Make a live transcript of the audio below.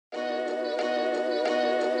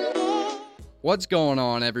What's going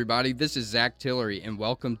on, everybody? This is Zach Tillery, and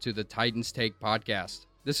welcome to the Titans Take podcast.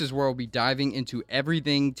 This is where we'll be diving into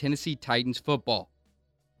everything Tennessee Titans football.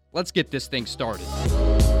 Let's get this thing started.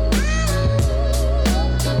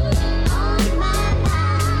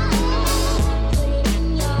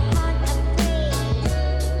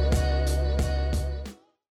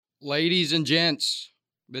 Ladies and gents,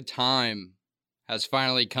 the time has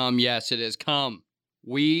finally come. Yes, it has come.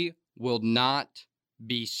 We will not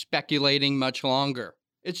be speculating much longer.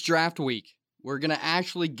 It's draft week. We're going to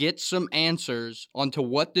actually get some answers onto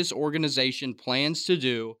what this organization plans to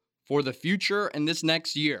do for the future and this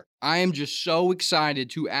next year. I am just so excited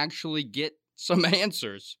to actually get some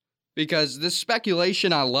answers because this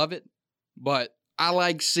speculation, I love it, but I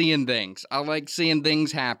like seeing things. I like seeing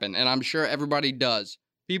things happen, and I'm sure everybody does.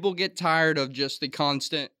 People get tired of just the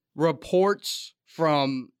constant reports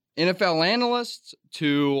from NFL analysts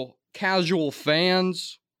to casual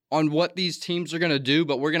fans on what these teams are going to do,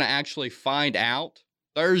 but we're going to actually find out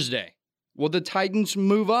Thursday. Will the Titans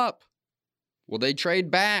move up? Will they trade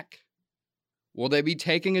back? Will they be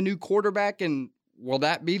taking a new quarterback, and will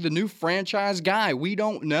that be the new franchise guy? We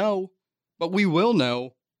don't know, but we will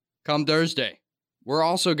know come Thursday. We're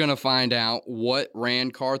also going to find out what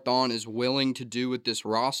Ran Carthon is willing to do with this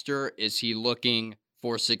roster. Is he looking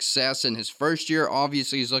for success in his first year?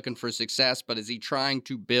 Obviously, he's looking for success, but is he trying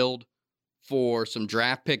to build for some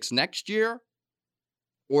draft picks next year?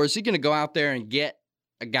 Or is he going to go out there and get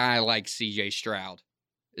a guy like C.J. Stroud?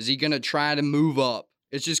 Is he going to try to move up?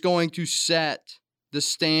 It's just going to set the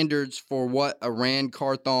standards for what a Ran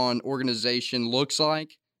Carthon organization looks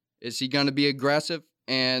like. Is he going to be aggressive?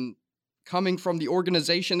 And coming from the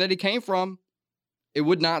organization that he came from, it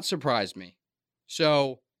would not surprise me.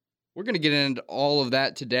 So we're going to get into all of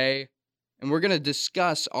that today, and we're going to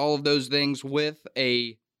discuss all of those things with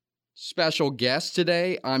a special guest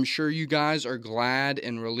today. I'm sure you guys are glad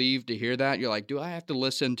and relieved to hear that. You're like, do I have to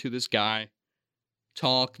listen to this guy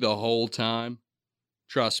talk the whole time?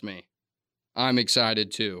 Trust me, I'm excited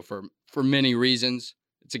too for many reasons.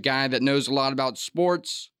 It's a guy that knows a lot about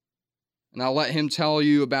sports, and I'll let him tell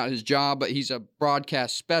you about his job, but he's a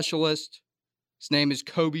broadcast specialist. His name is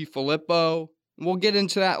Koby Flippo. We'll get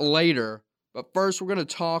into that later, but first we're going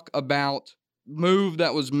to talk about move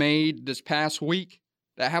that was made this past week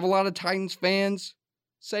that have a lot of Titans fans,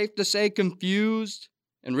 safe to say, confused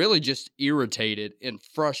and really just irritated and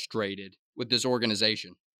frustrated with this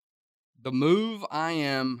organization. The move I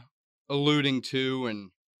am alluding to and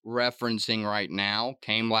referencing right now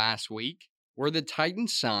came last week, where the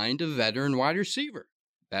Titans signed a veteran wide receiver.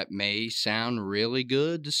 That may sound really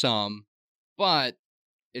good to some, but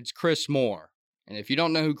it's Chris Moore. And if you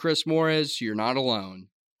don't know who Chris Moore is, you're not alone.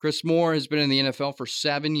 Chris Moore has been in the NFL for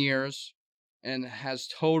 7 years and has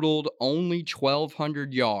totaled only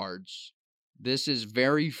 1,200 yards. This is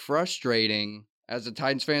very frustrating as a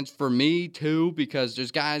Titans fan, for me too, because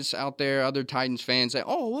there's guys out there, other Titans fans, say,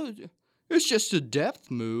 oh, well, it's just a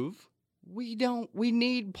depth move. We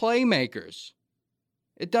need playmakers.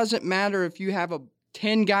 It doesn't matter if you have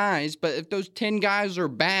 10 guys, but if those 10 guys are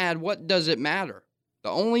bad, what does it matter? The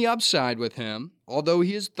only upside with him, although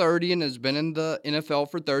he is 30 and has been in the NFL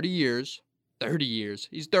for 30 years,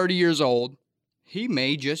 he's 30 years old, he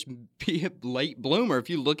may just be a late bloomer if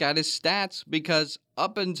you look at his stats, because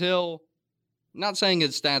up until, I'm not saying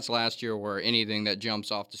his stats last year were anything that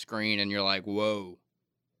jumps off the screen and you're like, whoa,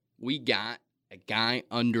 we got a guy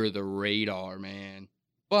under the radar, man.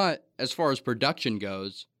 But as far as production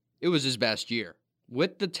goes, it was his best year.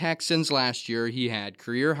 With the Texans last year, he had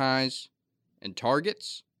career highs in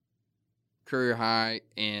targets, career high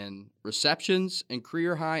in receptions, and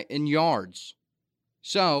career high in yards.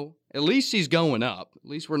 So, at least he's going up. At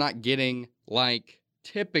least we're not getting like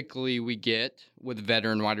typically we get with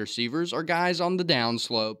veteran wide receivers or guys on the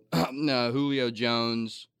downslope. No, Julio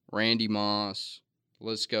Jones, Randy Moss, the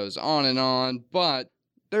list goes on and on. But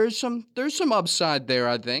there's some upside there,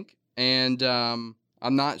 I think. And I'm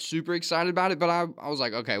not super excited about it, but I was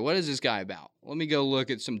like, okay, what is this guy about? Let me go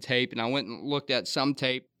look at some tape, and I went and looked at some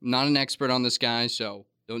tape. I'm not an expert on this guy, so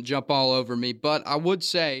don't jump all over me. But I would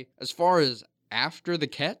say, as far as after the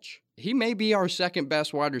catch, he may be our second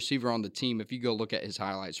best wide receiver on the team if you go look at his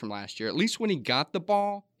highlights from last year. At least when he got the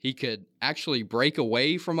ball, he could actually break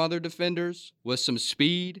away from other defenders with some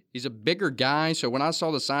speed. He's a bigger guy, so when I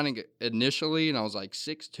saw the signing initially, and I was like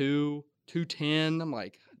 6'2", 210, I'm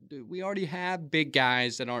like, dude, we already have big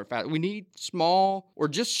guys that aren't fast. We need small or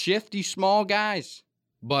just shifty small guys.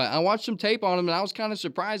 But I watched some tape on him, and I was kind of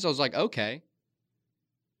surprised. I was like, okay,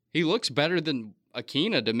 he looks better than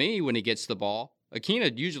Akina to me when he gets the ball.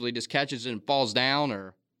 Akina usually just catches it and falls down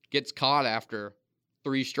or gets caught after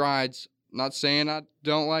 3 strides. Not saying I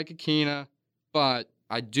don't like Akina, but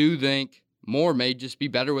I do think Moore may just be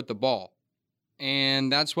better with the ball.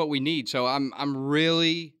 And that's what we need. So I'm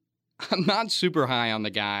not super high on the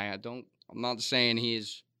guy. I'm not saying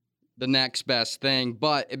he's the next best thing,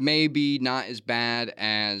 but it may be not as bad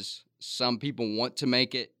as some people want to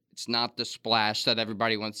make it. It's not the splash that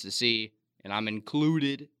everybody wants to see, and I'm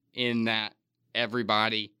included in that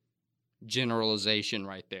everybody generalization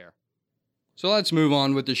right there. So let's move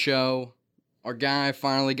on with the show. Our guy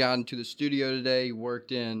finally got into the studio today. He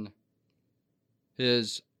worked in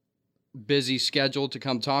his busy schedule to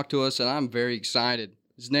come talk to us, and I'm very excited.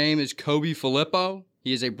 His name is Koby Flippo.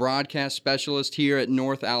 He is a broadcast specialist here at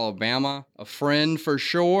North Alabama, a friend for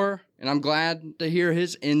sure, and I'm glad to hear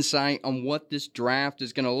his insight on what this draft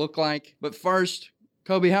is going to look like. But first,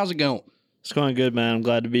 Koby, how's it going? It's going good, man. I'm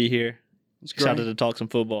glad to be here. It's excited great to talk some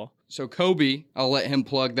football. So Koby, I'll let him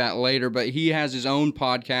plug that later, but he has his own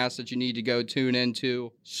podcast that you need to go tune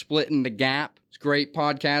into, Splitting the Gap. It's a great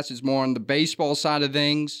podcast. It's more on the baseball side of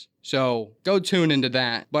things. So go tune into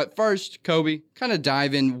that. But first, Koby, kind of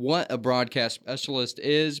dive in what a broadcast specialist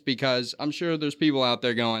is, because I'm sure there's people out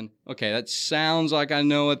there going, okay, that sounds like I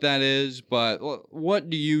know what that is, but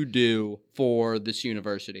what do you do for this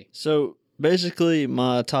university? So basically,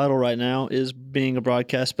 my title right now is being a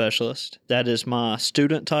broadcast specialist. That is my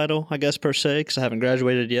student title, I guess, per se, because I haven't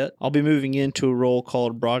graduated yet. I'll be moving into a role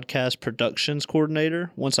called broadcast productions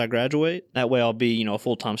coordinator once I graduate. That way I'll be, a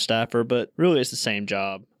full-time staffer, but really it's the same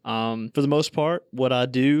job. For the most part, what I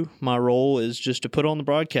do, my role is just to put on the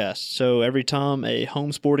broadcast. So every time a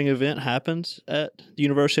home sporting event happens at the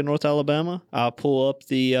University of North Alabama, I pull up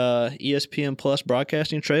the ESPN Plus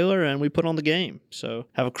broadcasting trailer and we put on the game. So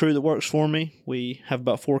I have a crew that works for me. We have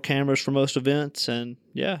about 4 cameras for most events, and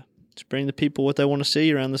yeah, just bring the people what they want to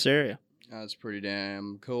see around this area. That's pretty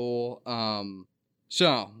damn cool.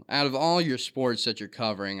 So out of all your sports that you're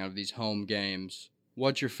covering, out of these home games,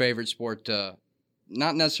 what's your favorite sport to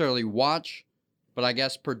not necessarily watch, but I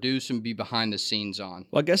guess produce and be behind the scenes on?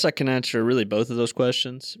 Well, I guess I can answer really both of those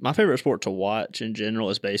questions. My favorite sport to watch in general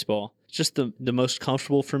is baseball. It's just the most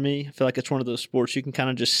comfortable for me. I feel like it's one of those sports you can kind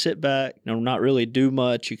of just sit back, not really do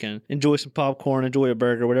much. You can enjoy some popcorn, enjoy a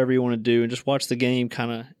burger, whatever you want to do, and just watch the game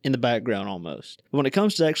kind of in the background almost. But when it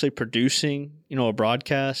comes to actually producing, a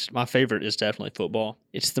broadcast, my favorite is definitely football.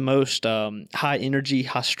 It's the most high energy,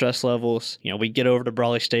 high stress levels. We get over to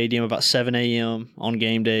Brawley Stadium about 7 a.m. on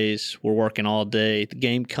game days. We're working all day. The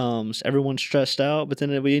game comes. Everyone's stressed out, but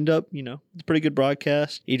then we end up, it's a pretty good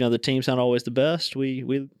broadcast. Even though the team's not always the best,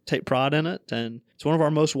 we take pride in it, and it's one of our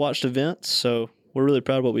most watched events, so we're really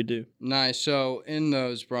proud of what we do. Nice. So in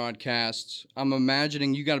those broadcasts, I'm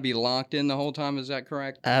imagining you got to be locked in the whole time. Is that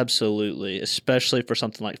correct? Absolutely, especially for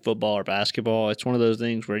something like football or basketball. It's one of those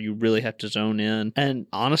things where you really have to zone in. And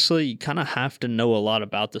honestly, you kind of have to know a lot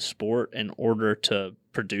about the sport in order to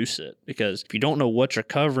produce it, because if you don't know what you're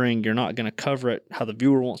covering, you're not going to cover it how the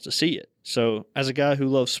viewer wants to see it. So as a guy who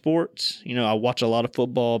loves sports, I watch a lot of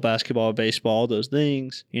football, basketball, baseball, all those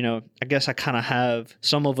things. I guess I kind of have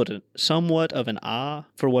somewhat of an eye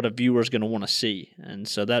for what a viewer's going to want to see. And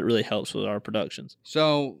so that really helps with our productions.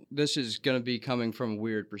 So this is going to be coming from a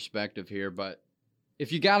weird perspective here, but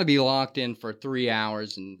if you got to be locked in for 3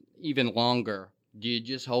 hours and even longer, do you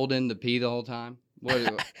just hold in the pee the whole time?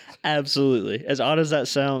 Absolutely. As odd as that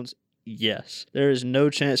sounds, yes. There is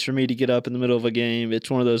no chance for me to get up in the middle of a game.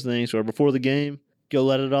 It's one of those things where before the game, go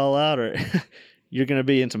let it all out, or you're going to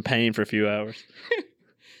be in some pain for a few hours.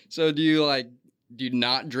 So do you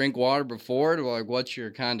not drink water before it? What's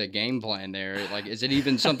your kind of game plan there? Is it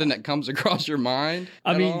even something that comes across your mind?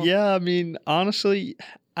 Honestly,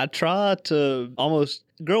 I try to almost,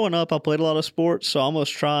 growing up, I played a lot of sports, so I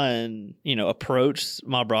almost try and, approach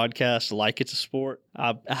my broadcast like it's a sport.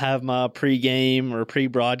 I have my pre-game or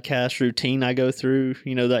pre-broadcast routine I go through,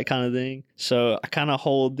 that kind of thing. So I kind of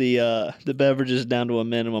hold the beverages down to a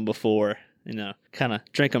minimum before, kind of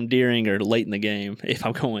drink them during or late in the game if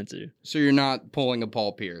I'm going to. So you're not pulling a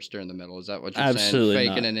Paul Pierce during the middle, is that what you're Absolutely saying?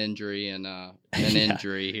 Faking not. An injury and an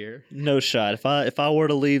injury here? No shot. If I were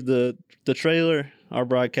to leave the trailer, our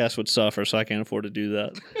broadcast would suffer, so I can't afford to do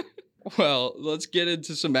that. Well, let's get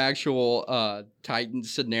into some actual Titan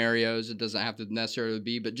scenarios. It doesn't have to necessarily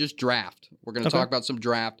be, but just draft. We're going to talk about some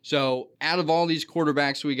draft. So out of all these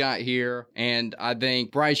quarterbacks we got here, and I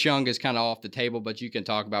think Bryce Young is kind of off the table, but you can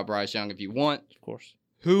talk about Bryce Young if you want. Of course.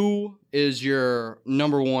 Who is your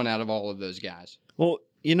number one out of all of those guys? Well,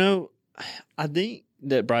 I think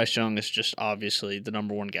that Bryce Young is just obviously the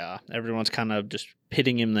number one guy. Everyone's kind of just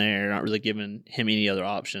pitting him there, not really giving him any other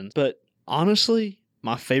options. But honestly,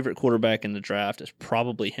 my favorite quarterback in the draft is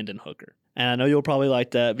probably Hendon Hooker. And I know you'll probably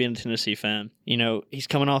like that being a Tennessee fan. You know, he's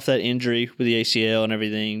coming off that injury with the ACL and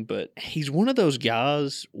everything, but he's one of those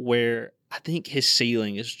guys where I think his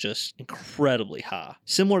ceiling is just incredibly high.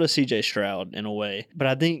 Similar to CJ Stroud in a way. But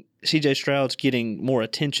I think CJ Stroud's getting more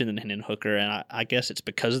attention than Hendon Hooker, and I guess it's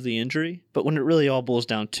because of the injury. But when it really all boils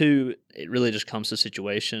down to, it really just comes to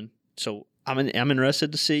situation. So I'm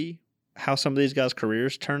interested to see how some of these guys'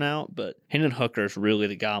 careers turn out, but Hendon Hooker is really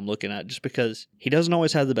the guy I'm looking at just because he doesn't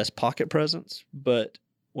always have the best pocket presence, but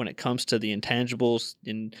when it comes to the intangibles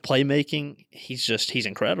in playmaking, he's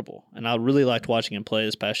incredible. And I really liked watching him play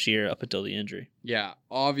this past year up until the injury. Yeah,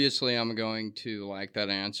 obviously I'm going to like that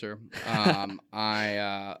answer.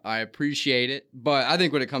 I appreciate it, but I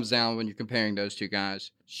think when it comes down when you're comparing those two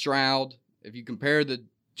guys, Stroud, if you compare the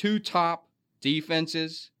two top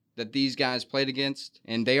defenses that these guys played against,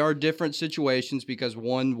 and they are different situations because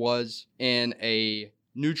one was in a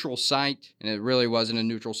neutral site, and it really wasn't a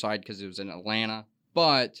neutral site because it was in Atlanta.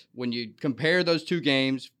 But when you compare those two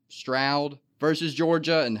games, Stroud versus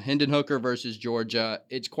Georgia and Hendon Hooker versus Georgia,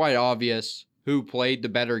 it's quite obvious who played the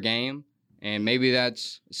better game. And maybe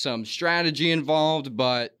that's some strategy involved,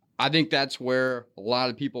 but I think that's where a lot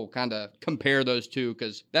of people kind of compare those two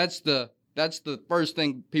because that's the first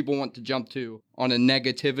thing people want to jump to on a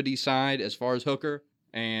negativity side as far as Hooker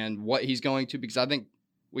and what he's going to, because I think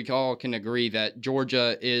we all can agree that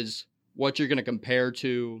Georgia is what you're going to compare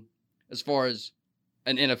to as far as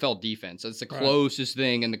an NFL defense. That's the closest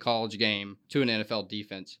thing in the college game to an NFL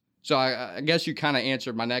defense. So I guess you kind of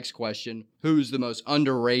answered my next question. Who's the most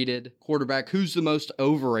underrated quarterback? Who's the most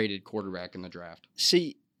overrated quarterback in the draft?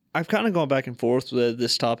 See, I've kind of gone back and forth with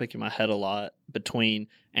this topic in my head a lot between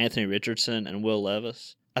Anthony Richardson and Will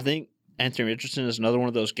Levis. I think Anthony Richardson is another one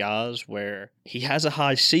of those guys where he has a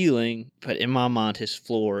high ceiling, but in my mind, his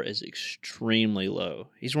floor is extremely low.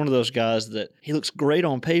 He's one of those guys that he looks great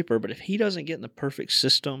on paper, but if he doesn't get in the perfect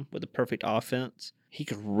system with the perfect offense, he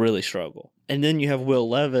could really struggle. And then you have Will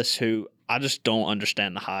Levis, who I just don't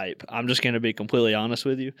understand the hype. I'm just going to be completely honest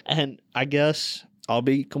with you. And I guess I'll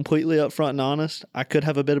be completely upfront and honest. I could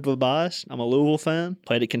have a bit of a bias. I'm a Louisville fan.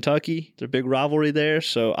 Played at Kentucky. There's a big rivalry there,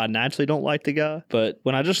 so I naturally don't like the guy. But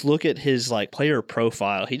when I just look at his player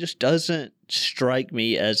profile, he just doesn't strike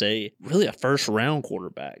me as a first-round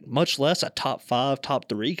quarterback, much less a top 5, top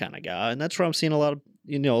 3 kind of guy. And that's where I'm seeing a lot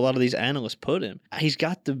of these analysts put him. He's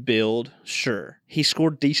got the build, sure. He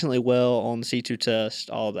scored decently well on the C2 test,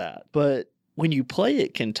 all that. But when you play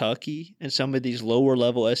at Kentucky and some of these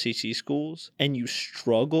lower-level SEC schools and you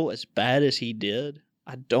struggle as bad as he did,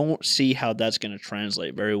 I don't see how that's going to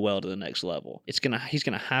translate very well to the next level. He's going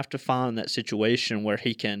to have to find that situation where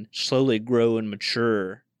he can slowly grow and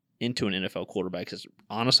mature into an NFL quarterback because,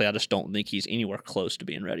 honestly, I just don't think he's anywhere close to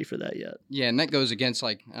being ready for that yet. Yeah, and that goes against,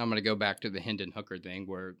 I'm going to go back to the Hendon Hooker thing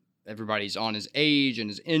where everybody's on his age and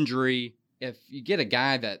his injury. If you get a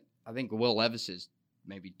guy that I think Will Levis is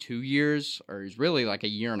maybe 2 years, or he's really a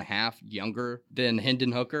year and a half younger than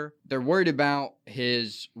Hendon Hooker, they're worried about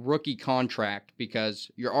his rookie contract because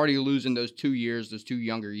you're already losing those 2 years, those 2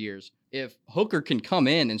 younger years. If Hooker can come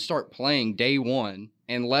in and start playing day one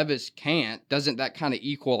and Levis can't, doesn't that kind of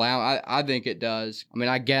equal out? I think it does. I mean,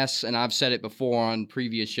 I guess, and I've said it before on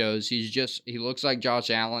previous shows, he looks like Josh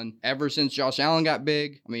Allen. Ever since Josh Allen got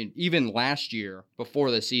big, I mean, even last year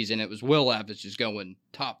before the season, it was Will Levis just going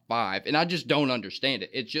top 5. And I just don't understand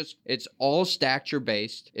it. It's all stature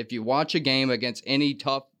based. If you watch a game against any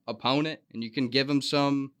tough opponent, and you can give him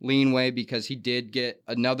some leeway because he did get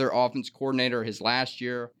another offense coordinator his last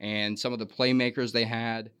year, and some of the playmakers they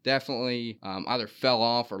had definitely either fell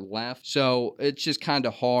off or left. So it's just kind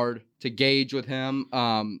of hard to gauge with him.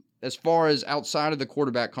 As far as outside of the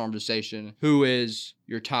quarterback conversation, who is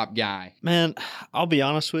your top guy? Man, I'll be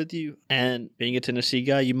honest with you, and being a Tennessee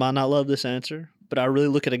guy, you might not love this answer, but I really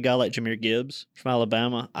look at a guy like Jahmyr Gibbs from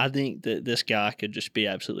Alabama. I think that this guy could just be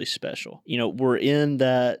absolutely special. You know, we're in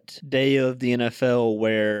that day of the NFL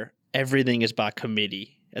where everything is by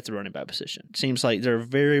committee at the running back position. It seems like there are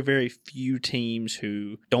very, very few teams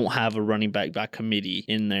who don't have a running back by committee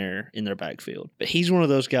in their backfield. But he's one of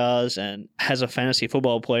those guys, and as a fantasy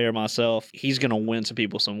football player myself, he's going to win some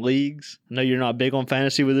people some leagues. I know you're not big on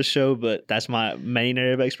fantasy with this show, but that's my main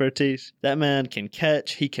area of expertise. That man can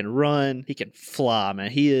catch, he can run, he can fly,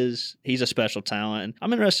 man. He's a special talent.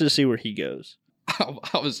 I'm interested to see where he goes.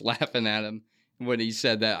 I was laughing at him when he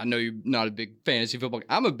said that. I know you're not a big fantasy football guy.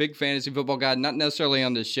 I'm a big fantasy football guy, not necessarily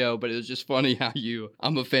on this show, but it was just funny how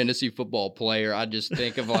I'm a fantasy football player. I just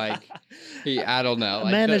think of I don't know.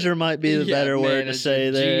 Manager might be the better word to say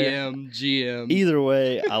there. GM. Either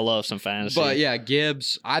way, I love some fantasy. But yeah,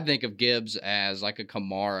 Gibbs, I think of Gibbs as a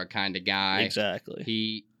Kamara kind of guy.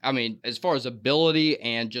 Exactly. I mean, as far as ability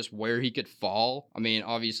and just where he could fall, I mean,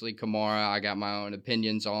 obviously Kamara, I got my own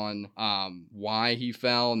opinions on why he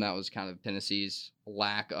fell, and that was kind of Tennessee's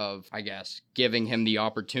lack of, I guess, giving him the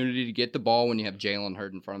opportunity to get the ball when you have Jalen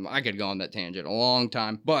Hurd in front of him. I could go on that tangent a long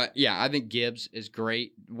time. But, yeah, I think Gibbs is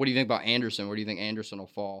great. What do you think about Anderson? Where do you think Anderson will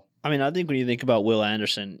fall? I mean, I think when you think about Will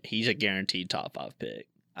Anderson, he's a guaranteed top 5 pick.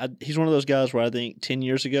 He's one of those guys where I think 10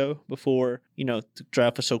 years ago, before, the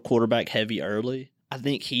draft was so quarterback heavy early, I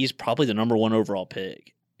think he's probably the number 1 overall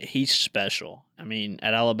pick. He's special. I mean,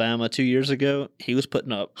 at Alabama 2 years ago, he was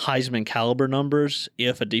putting up Heisman caliber numbers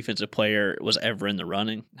if a defensive player was ever in the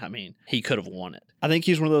running. I mean, he could have won it. I think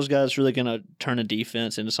he's one of those guys really going to turn a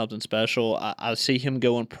defense into something special. I see him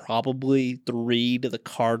going probably 3 to the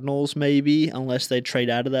Cardinals, maybe, unless they trade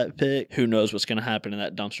out of that pick. Who knows what's going to happen in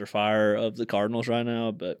that dumpster fire of the Cardinals right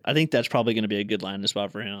now, but I think that's probably going to be a good landing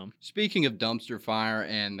spot for him. Speaking of dumpster fire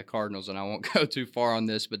and the Cardinals, and I won't go too far on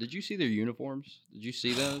this, but did you see their uniforms? Did you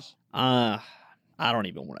see those? I don't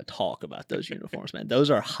even want to talk about those uniforms, man.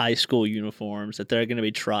 Those are high school uniforms that they're going to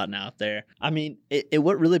be trotting out there. I mean,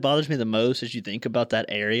 what really bothers me the most is you think about that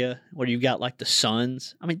area where you've got like the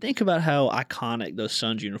Suns. I mean, think about how iconic those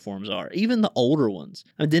Suns uniforms are, even the older ones.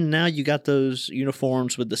 And then now you got those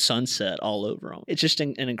uniforms with the sunset all over them. It's just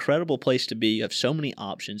an incredible place to be. You have so many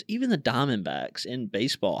options. Even the Diamondbacks in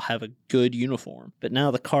baseball have a good uniform. But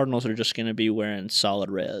now the Cardinals are just going to be wearing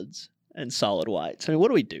solid reds and solid whites. I mean,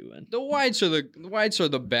 what are we doing? The whites are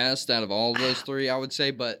the best out of all of those 3, I would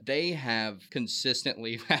say, but they have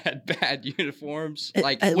consistently had bad uniforms, at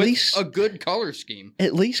with least a good color scheme.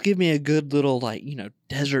 At least give me a good little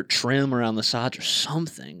desert trim around the sides or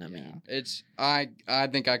something. I mean, I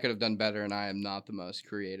think I could have done better, and I am not the most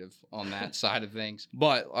creative on that side of things.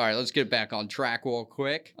 But all right, let's get back on track real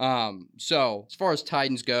quick. So as far as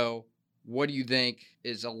Titans go, what do you think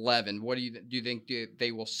is 11? What do you think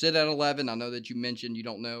they will sit at 11? I know that you mentioned you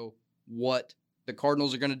don't know what the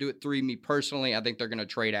Cardinals are going to do at 3. Me personally, I think they're going to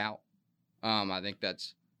trade out. I think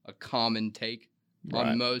that's a common take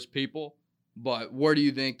on most people. But what do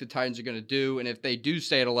you think the Titans are going to do? And if they do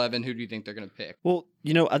stay at 11, who do you think they're going to pick? Well,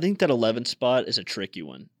 I think that 11 spot is a tricky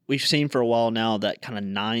one. We've seen for a while now that kind of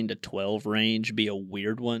 9 to 12 range be a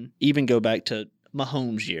weird one. Even go back to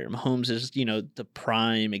Mahomes' year. Mahomes is, the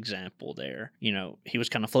prime example there. He was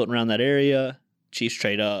kind of floating around that area. Chiefs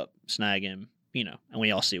trade up, snag him, and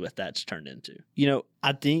we all see what that's turned into.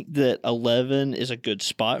 I think that 11 is a good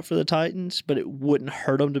spot for the Titans, but it wouldn't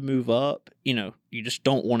hurt them to move up. You just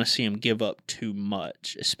don't want to see them give up too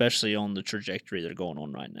much, especially on the trajectory they're going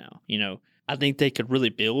on right now. I think they could really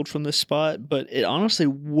build from this spot, but it honestly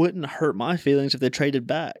wouldn't hurt my feelings if they traded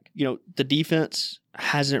back. The defense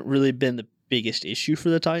hasn't really been the biggest issue for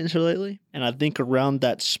the Titans here lately. And I think around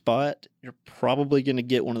that spot, you're probably going to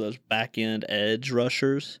get one of those back-end edge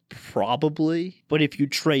rushers. Probably. But if you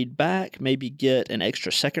trade back, maybe get an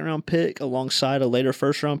extra second-round pick alongside a later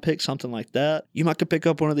first-round pick, something like that, you might could pick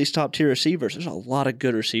up one of these top-tier receivers. There's a lot of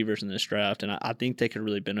good receivers in this draft, and I think they could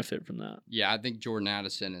really benefit from that. Yeah, I think Jordan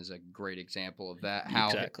Addison is a great example of that. How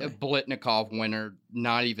exactly. A Blitnikoff winner,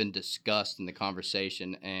 not even discussed in the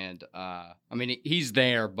conversation. And, he's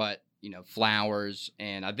there, but Flowers,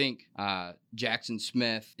 and I think Jackson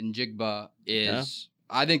Smith and Jigba is,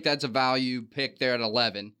 I think that's a value pick there at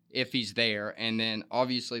 11 if he's there. And then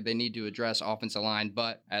obviously they need to address offensive line,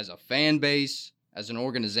 but as a fan base, as an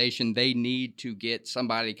organization, they need to get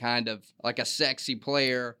somebody kind of like a sexy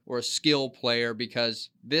player or a skill player, because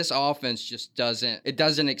this offense just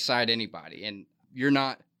doesn't excite anybody. And you're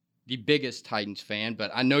not the biggest Titans fan,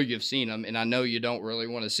 but I know you've seen them, and I know you don't really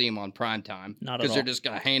want to see them on primetime. Not at all. Because they're just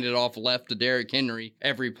going to hand it off left to Derrick Henry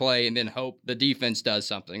every play and then hope the defense does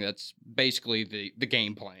something. That's basically the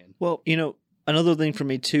game plan. Well, another thing for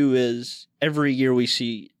me, too, is every year we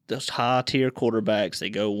see those high-tier quarterbacks.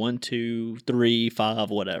 They go 1, 2, 3, 5,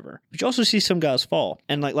 whatever. But you also see some guys fall.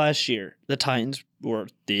 And like last year, the Titans were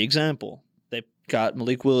the example. They got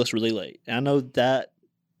Malik Willis really late. And I know that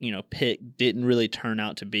pick didn't really turn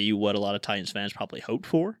out to be what a lot of Titans fans probably hoped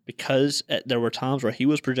for, because there were times where he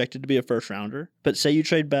was projected to be a first rounder. But say you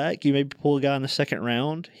trade back, you maybe pull a guy in the second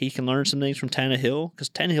round. He can learn some things from Tannehill, because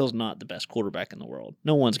Tannehill's not the best quarterback in the world.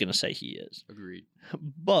 No one's going to say he is. Agreed.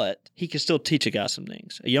 But he can still teach a guy some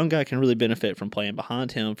things. A young guy can really benefit from playing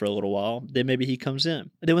behind him for a little while. Then maybe he comes in.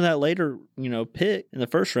 And then with that later, pick in the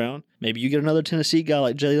first round, maybe you get another Tennessee guy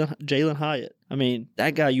like Jalen Hyatt. I mean,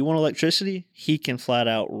 that guy, you want electricity? He can flat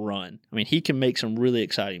out run. I mean, he can make some really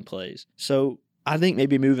exciting plays. So I think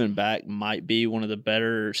maybe moving back might be one of the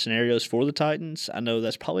better scenarios for the Titans. I know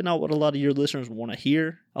that's probably not what a lot of your listeners want to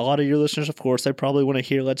hear. A lot of your listeners, of course, they probably want to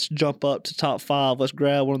hear, let's jump up to top 5. Let's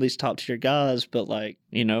grab one of these top tier guys. But, like,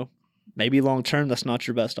 you know, maybe long term, that's not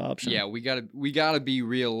your best option. Yeah, we gotta be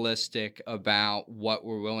realistic about what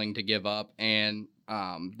we're willing to give up. And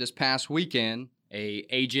this past weekend, a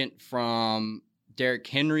agent from Derrick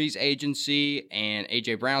Henry's agency and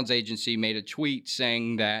A.J. Brown's agency made a tweet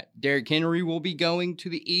saying that Derrick Henry will be going to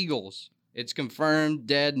the Eagles. It's confirmed,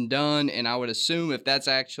 dead and done, and I would assume if that's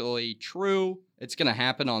actually true, it's going to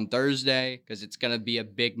happen on Thursday because it's going to be a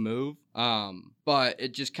big move. But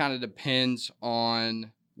it just kind of depends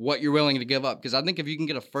on what you're willing to give up, because I think if you can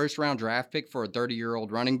get a first-round draft pick for a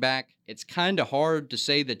 30-year-old running back, it's kind of hard to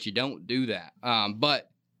say that you don't do that. But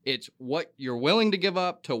it's what you're willing to give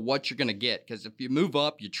up to what you're going to get. Because if you move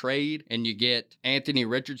up, you trade, and you get Anthony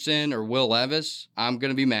Richardson or Will Levis, I'm going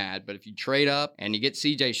to be mad. But if you trade up and you get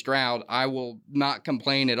C.J. Stroud, I will not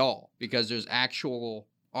complain at all, because there's actual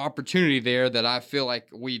opportunity there that I feel like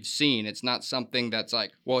we've seen. It's not something that's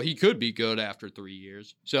like, well, he could be good after 3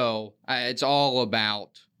 years. So it's all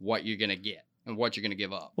about what you're going to get and what you're going to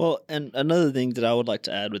give up. Well, and another thing that I would like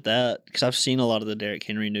to add with that, because I've seen a lot of the Derrick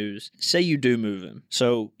Henry news, say you do move him.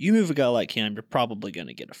 So you move a guy like him, you're probably going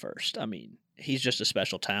to get a first. I mean, he's just a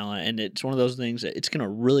special talent, and it's one of those things that it's going to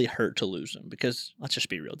really hurt to lose him, because let's just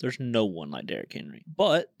be real, there's no one like Derrick Henry.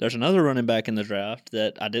 But there's another running back in the draft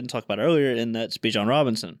that I didn't talk about earlier, and that's Bijan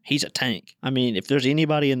Robinson. He's a tank. I mean, if there's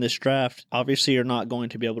anybody in this draft, obviously you're not going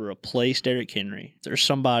to be able to replace Derrick Henry. If there's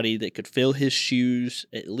somebody that could fill his shoes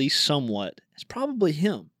at least somewhat, it's probably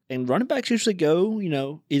him. And running backs usually go, you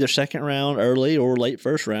know, either second round, early, or late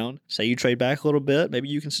first round. Say you trade back a little bit, maybe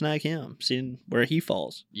you can snag him, seeing where he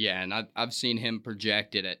falls. Yeah, and I've seen him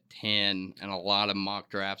projected at 10 and a lot of mock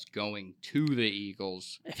drafts going to the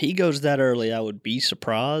Eagles. If he goes that early, I would be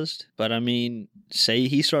surprised. But, I mean, say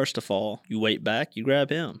he starts to fall, you wait back, you grab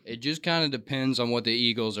him. It just kind of depends on what the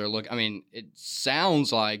Eagles are looking. I mean, it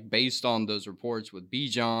sounds like, based on those reports with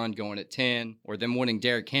Bijan going at 10 or them winning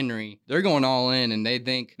Derrick Henry, they're going all in, and they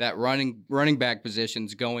think that running back position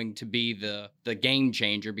is going to be the game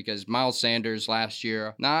changer, because Miles Sanders last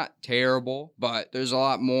year, not terrible, but there's a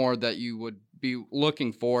lot more that you would be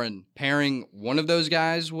looking for, and pairing one of those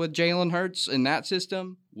guys with Jalen Hurts in that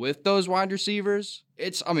system with those wide receivers,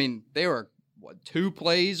 they were 2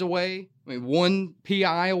 plays away. One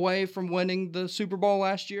PI away from winning the Super Bowl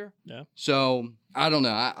last year. Yeah. So I don't know.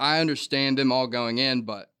 I understand them all going in,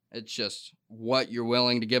 but it's just what you're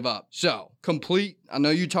willing to give up. So, I know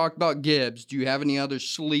you talked about Gibbs. Do you have any other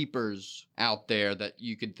sleepers out there that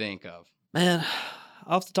you could think of? Man,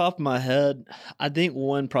 off the top of my head, I think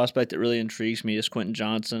one prospect that really intrigues me is Quentin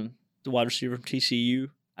Johnson, the wide receiver from TCU.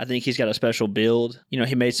 I think he's got a special build. You know,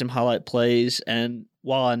 he made some highlight plays, and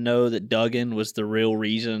while I know that Duggan was the real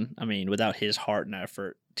reason, without his heart and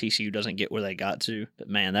effort, TCU doesn't get where they got to. But,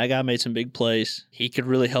 man, that guy made some big plays. He could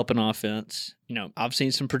really help an offense. You know, I've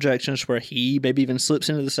seen some projections where he maybe even slips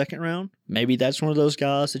into the second round. Maybe that's one of those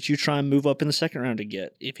guys that you try and move up in the second round to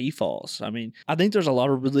get if he falls. I think there's a lot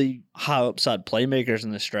of really high upside playmakers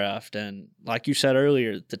in this draft. And like you said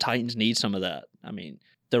earlier, the Titans need some of that.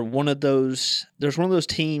 There's one of those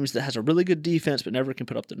teams that has a really good defense but never can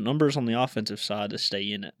put up the numbers on the offensive side to stay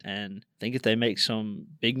in it. And I think if they make some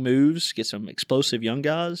big moves, get some explosive young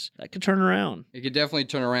guys, that could turn around. It could definitely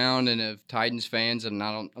turn around. And if Titans fans, and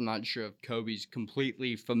I'm not sure if Koby's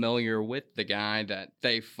completely familiar with the guy that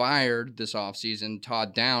they fired this offseason,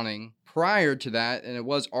 Todd Downing. Prior to that, and it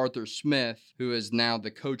was Arthur Smith, who is now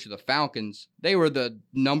the coach of the Falcons, they were the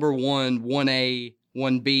number 1A,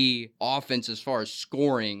 1B offense as far as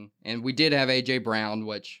scoring, and we did have A.J. Brown,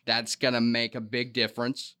 which that's going to make a big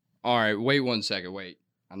difference. All right, wait 1 second, wait.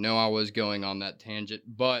 I know I was going on that tangent,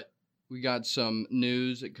 but we got some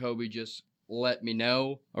news that Koby just let me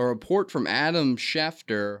know. A report from Adam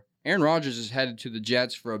Schefter. Aaron Rodgers is headed to the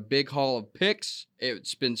Jets for a big haul of picks.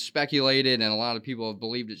 It's been speculated, and a lot of people have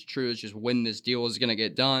believed it's true. It's just when this deal is going to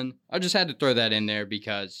get done. I just had to throw that in there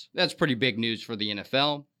because that's pretty big news for the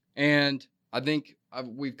NFL. And I think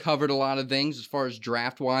we've covered a lot of things as far as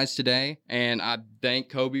draft-wise today, and I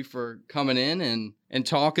thank Koby for coming in and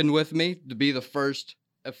talking with me to be the first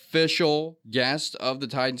official guest of the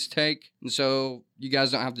Titans Take. And so you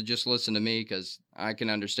guys don't have to just listen to me, because I can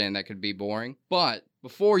understand that could be boring. But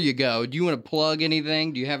before you go, do you want to plug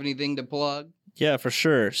anything? Do you have anything to plug? Yeah, for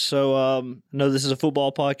sure. So I know this is a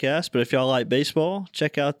football podcast, but if y'all like baseball,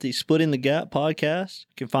 check out the Splitting the Gap podcast.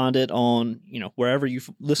 You can find it on, wherever you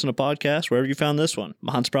listen to podcasts, wherever you found this one.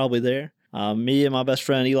 Mine's probably there. Me and my best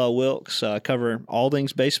friend Eli Wilkes cover all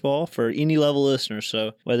things baseball for any level listeners.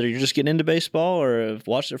 So whether you're just getting into baseball or have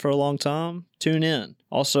watched it for a long time, tune in.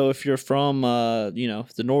 Also, if you're from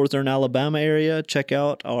the northern Alabama area, check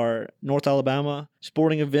out our North Alabama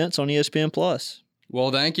sporting events on ESPN Plus.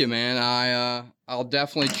 Well, thank you, man. I'll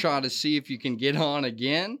definitely try to see if you can get on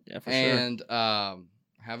again. Yeah, for sure. sure.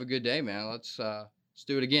 Have a good day, man. Let's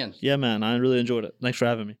do it again. Yeah, man. I really enjoyed it. Thanks for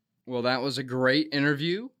having me. Well, that was a great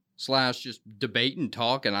interview / just debate and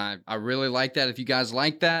talk, and I really like that. If you guys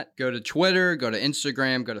like that, go to Twitter, go to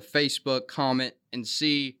Instagram, go to Facebook, comment, and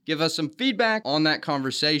give us some feedback on that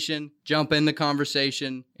conversation. Jump in the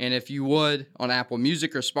conversation, and if you would, on Apple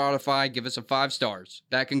Music or Spotify, give us a 5 stars.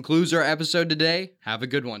 That concludes our episode today. Have a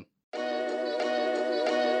good one.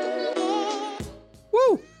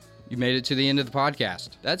 Woo! You made it to the end of the podcast.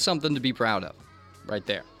 That's something to be proud of, right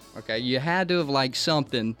there. Okay, you had to have liked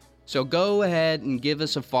something. So go ahead and give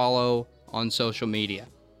us a follow on social media.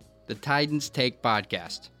 The Titans Take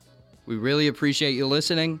Podcast. We really appreciate you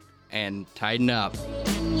listening, and tighten up.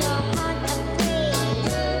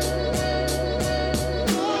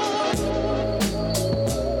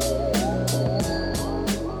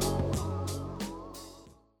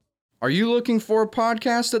 Are you looking for a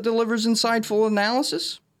podcast that delivers insightful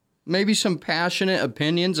analysis? Maybe some passionate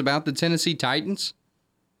opinions about the Tennessee Titans?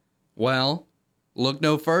 Well, look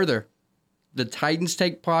no further. The Titans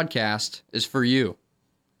Take Podcast is for you.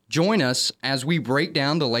 Join us as we break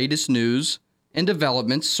down the latest news and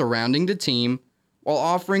developments surrounding the team while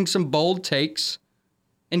offering some bold takes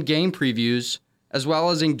and game previews, as well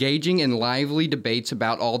as engaging in lively debates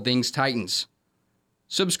about all things Titans.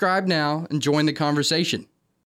 Subscribe now and join the conversation.